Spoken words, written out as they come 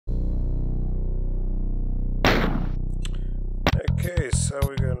Okay, so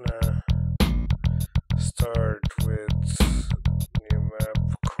we're gonna start with a new map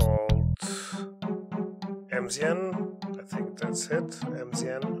called Emsian. I think that's it,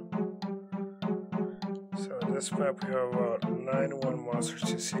 Emsian. So in this map we have about 91 monsters,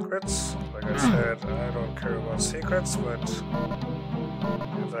 2 secrets. Like I said, I don't care about secrets, but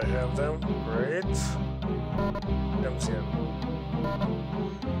if I have them, great. Emsian.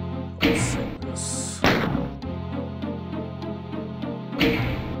 Let's save this.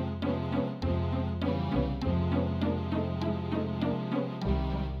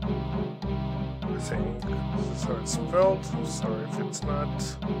 I think this is how it's spelled. Sorry if it's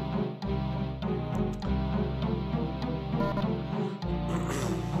not.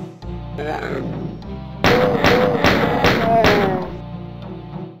 Okay,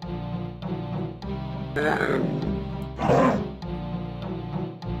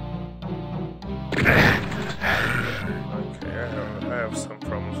 I have some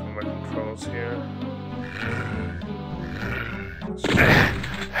problems with my controls here. Let's just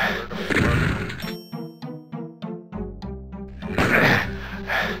where the fuck?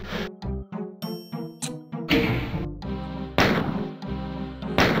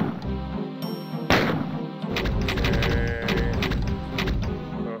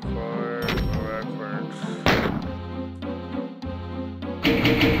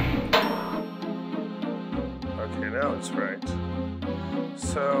 Okay, now it's right.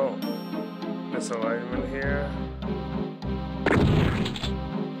 So, misalignment here.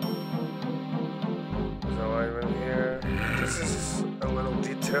 Misalignment here. This is a little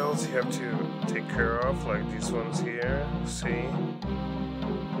details you have to take care of, like these ones here. See?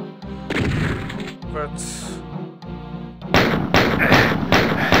 But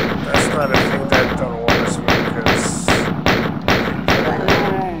that's not a thing that don't worry me because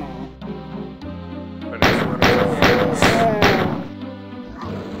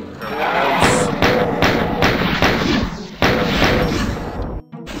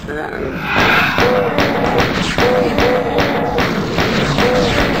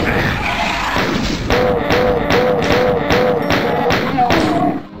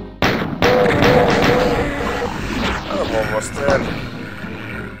I'm almost dead. I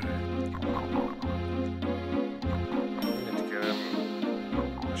need to get him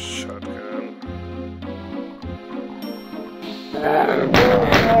a shotgun.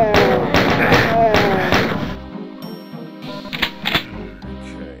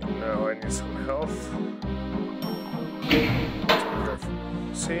 Okay, now I need some health.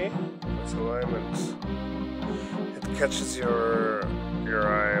 See? It's alignment. It catches your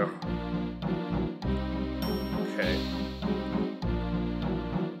eye. Okay.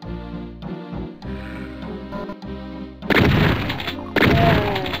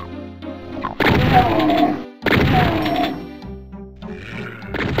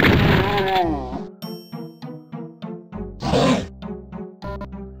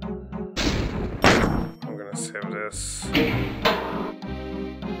 I'm gonna save this.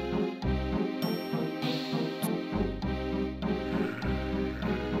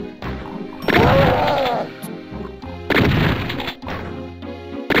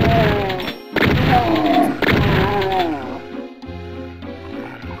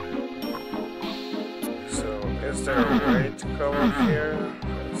 Is there a way to go up here? I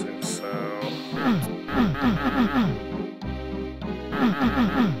think so.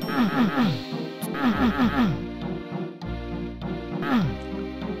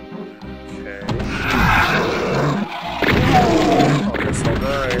 Okay. I guess I'll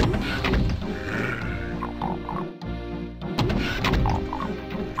die.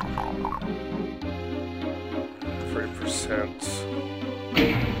 3%.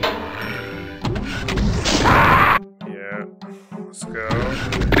 Let's go.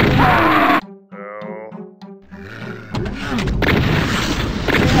 No.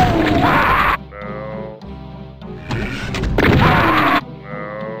 No. No.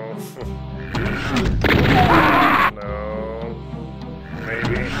 No.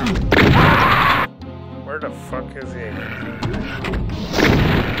 Maybe. Where the fuck is he?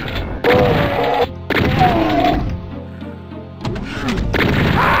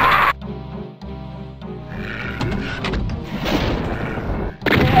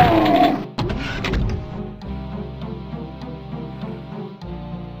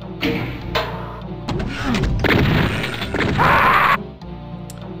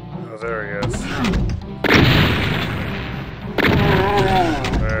 Oh, there he is.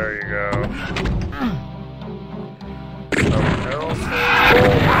 There you go. Some health.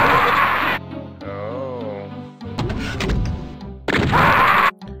 Oh.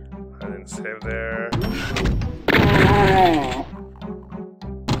 I didn't save there.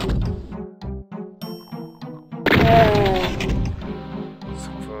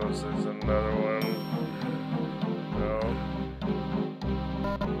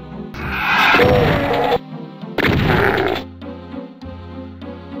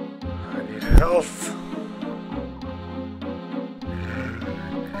 I need health.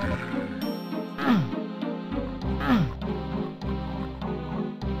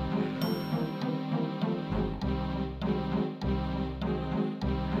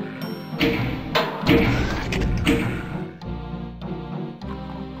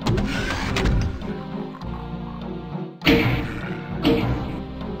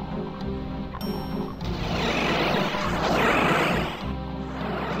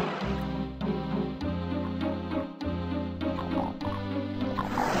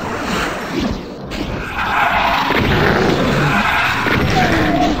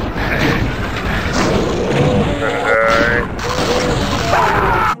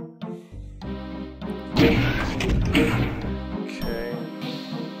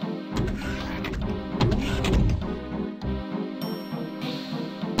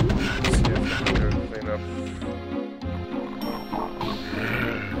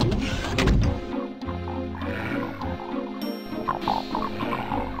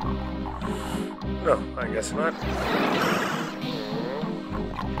 No, I guess not.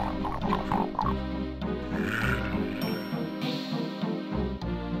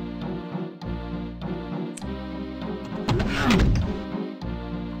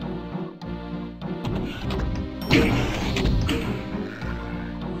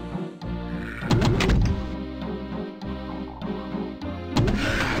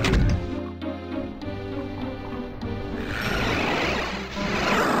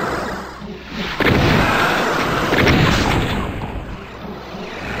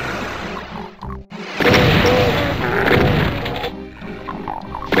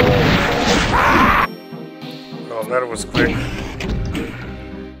 That was quick,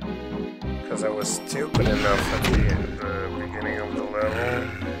 because I was stupid enough at the beginning of the level.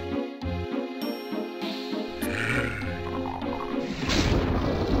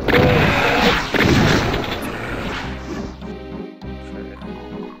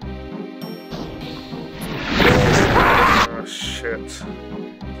 Oh shit.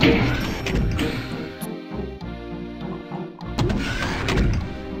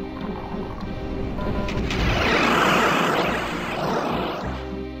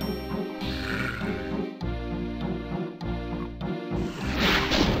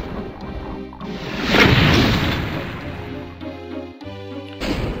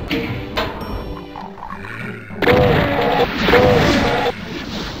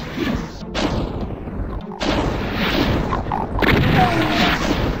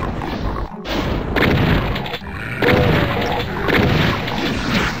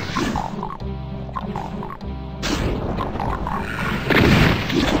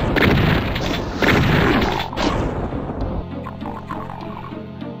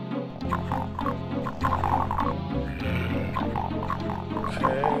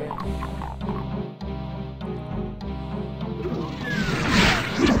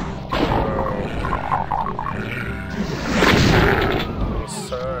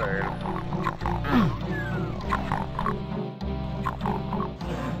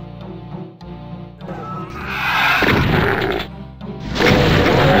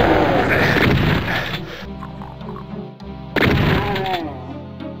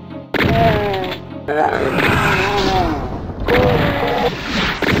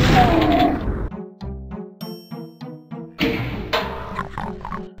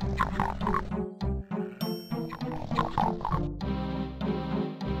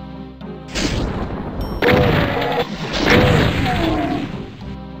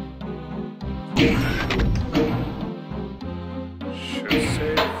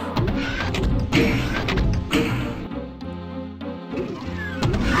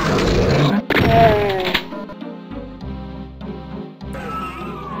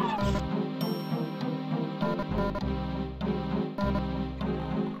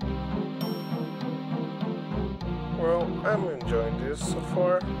 Well, I'm enjoying this so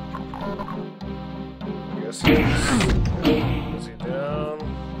far. I guess it's easy down.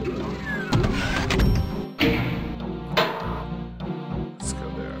 Let's go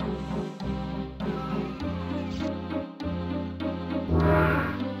there.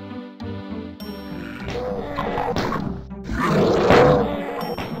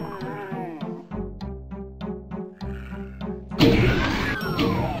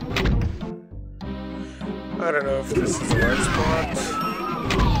 I don't know if this is the right spot.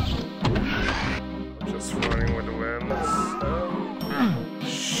 I'm just running with the wind.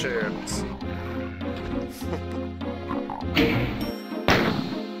 Shit.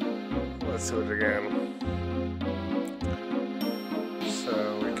 Let's do it again. So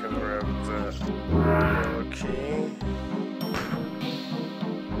we can grab the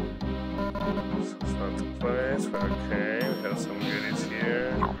Some goodies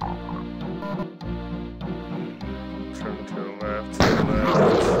here. Turn to the left, to the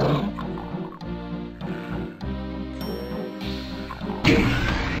left.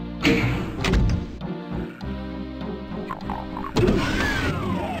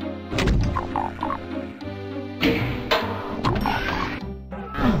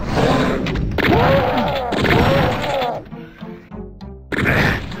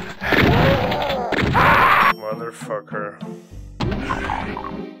 Motherfucker.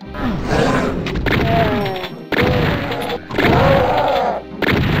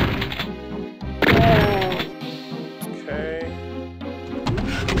 Okay.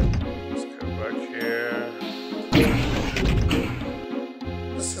 Let's go back here.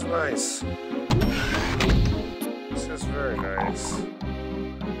 This is nice. This is very nice.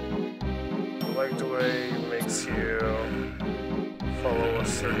 I like the way it makes you follow a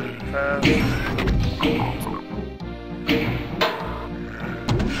certain path.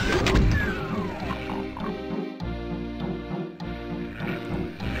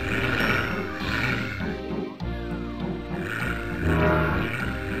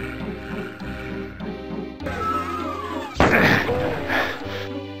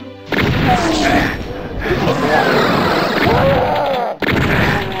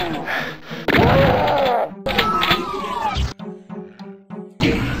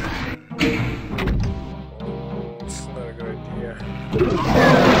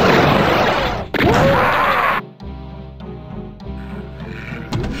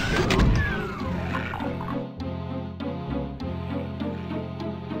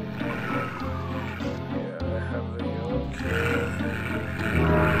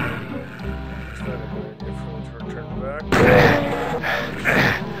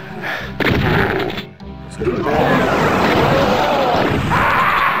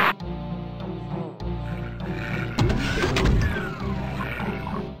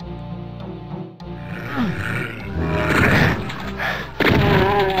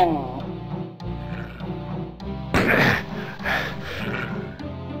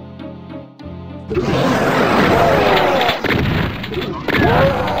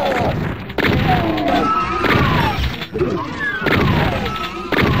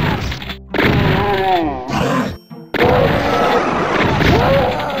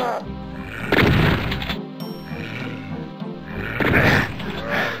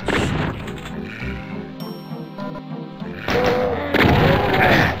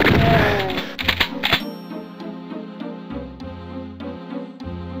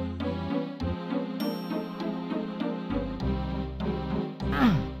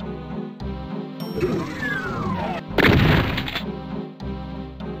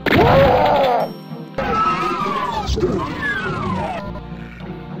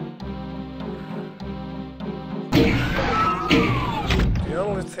 The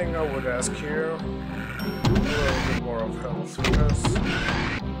only thing I would ask here, a little bit more of health, because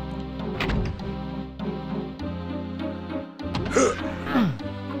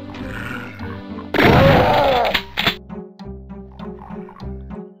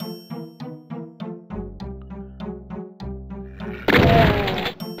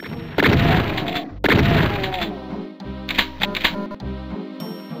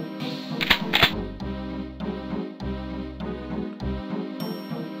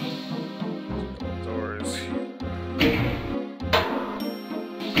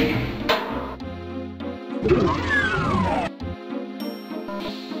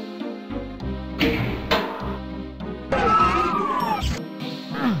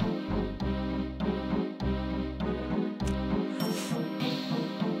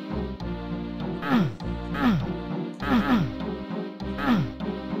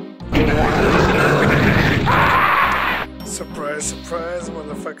surprise, surprise,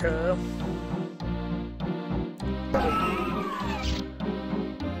 motherfucker.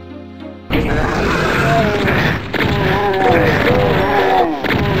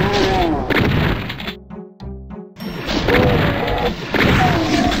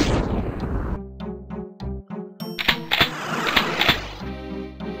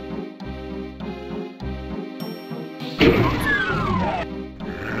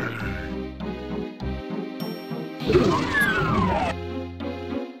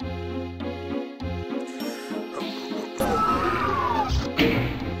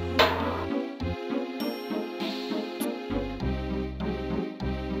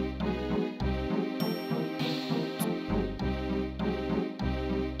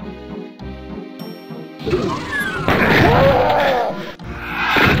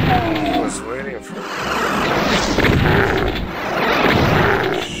 I was waiting for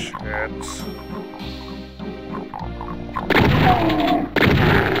shit.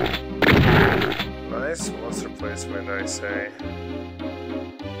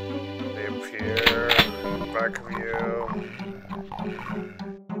 back of you.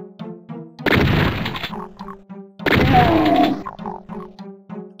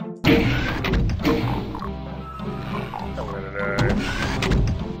 I'm gonna die.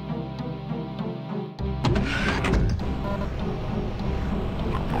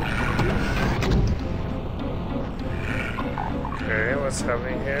 Okay, what's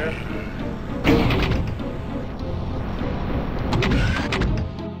happening here?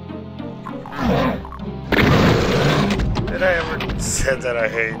 Did I ever say that I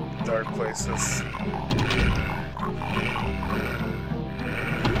hate dark places?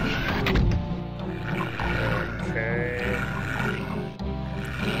 Okay.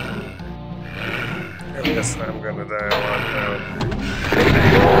 I guess I'm gonna die a lot now.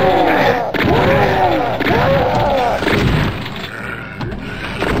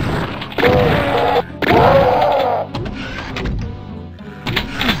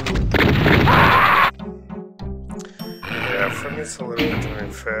 It's a little bit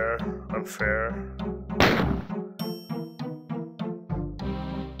unfair.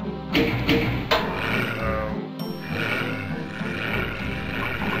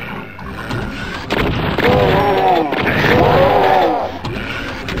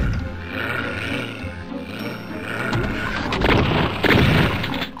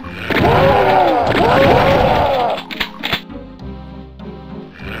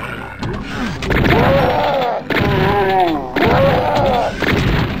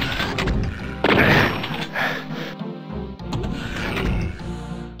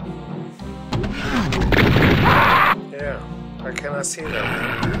 I cannot see them.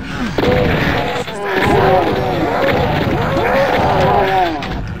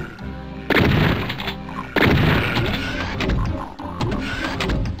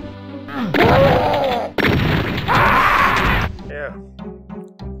 Yeah.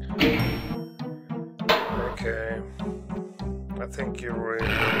 Okay. I think you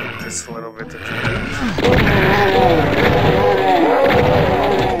ruined this a little bit at the end.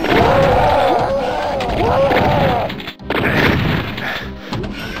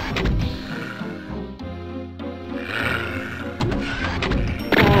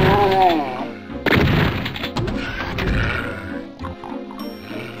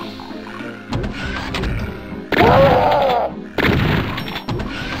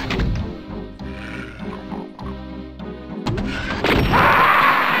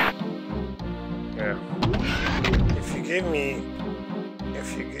 If you gave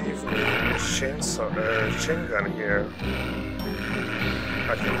me a chain gun here,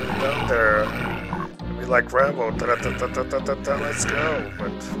 I can go down there and be like Rambo, let's go,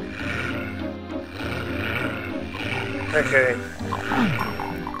 but... Okay.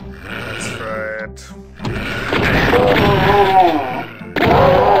 Let's try it.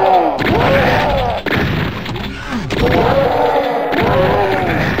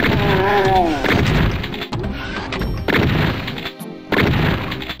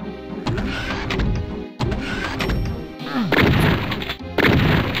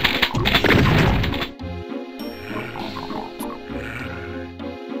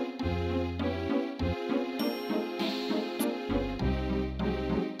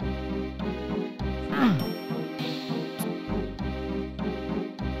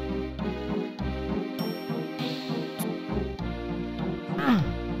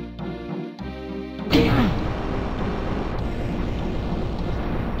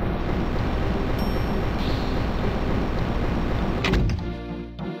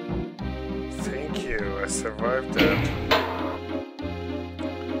 Thank you, I survived that.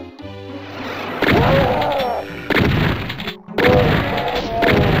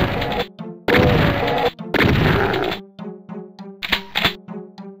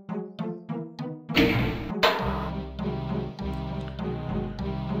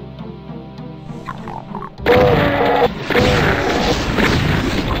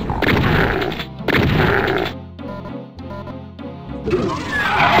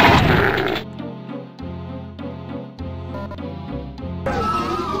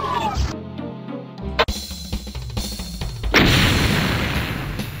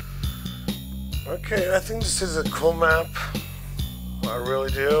 Okay, I think this is a cool map. I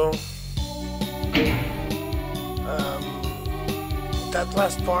really do. That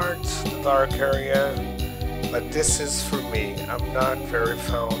last part, the dark area, but this is for me. I'm not very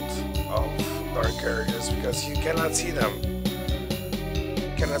fond of dark areas because you cannot see them.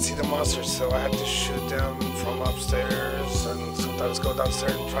 You cannot see the monsters, so I have to shoot them from upstairs and sometimes go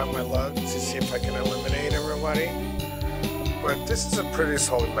downstairs and try my luck to see if I can eliminate everybody. But this is a pretty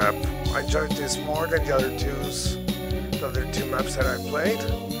solid map. I enjoyed this more than the other two maps that I played.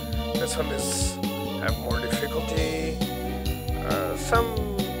 This one is have more difficulty. Some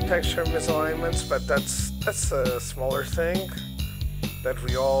texture misalignments, but that's a smaller thing that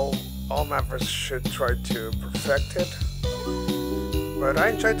all mappers should try to perfect it. But I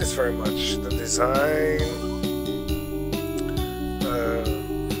enjoyed this very much. The design.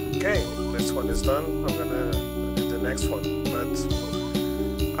 Okay, this one is done. I'm gonna do the next one, but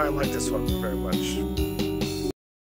I like this one very much.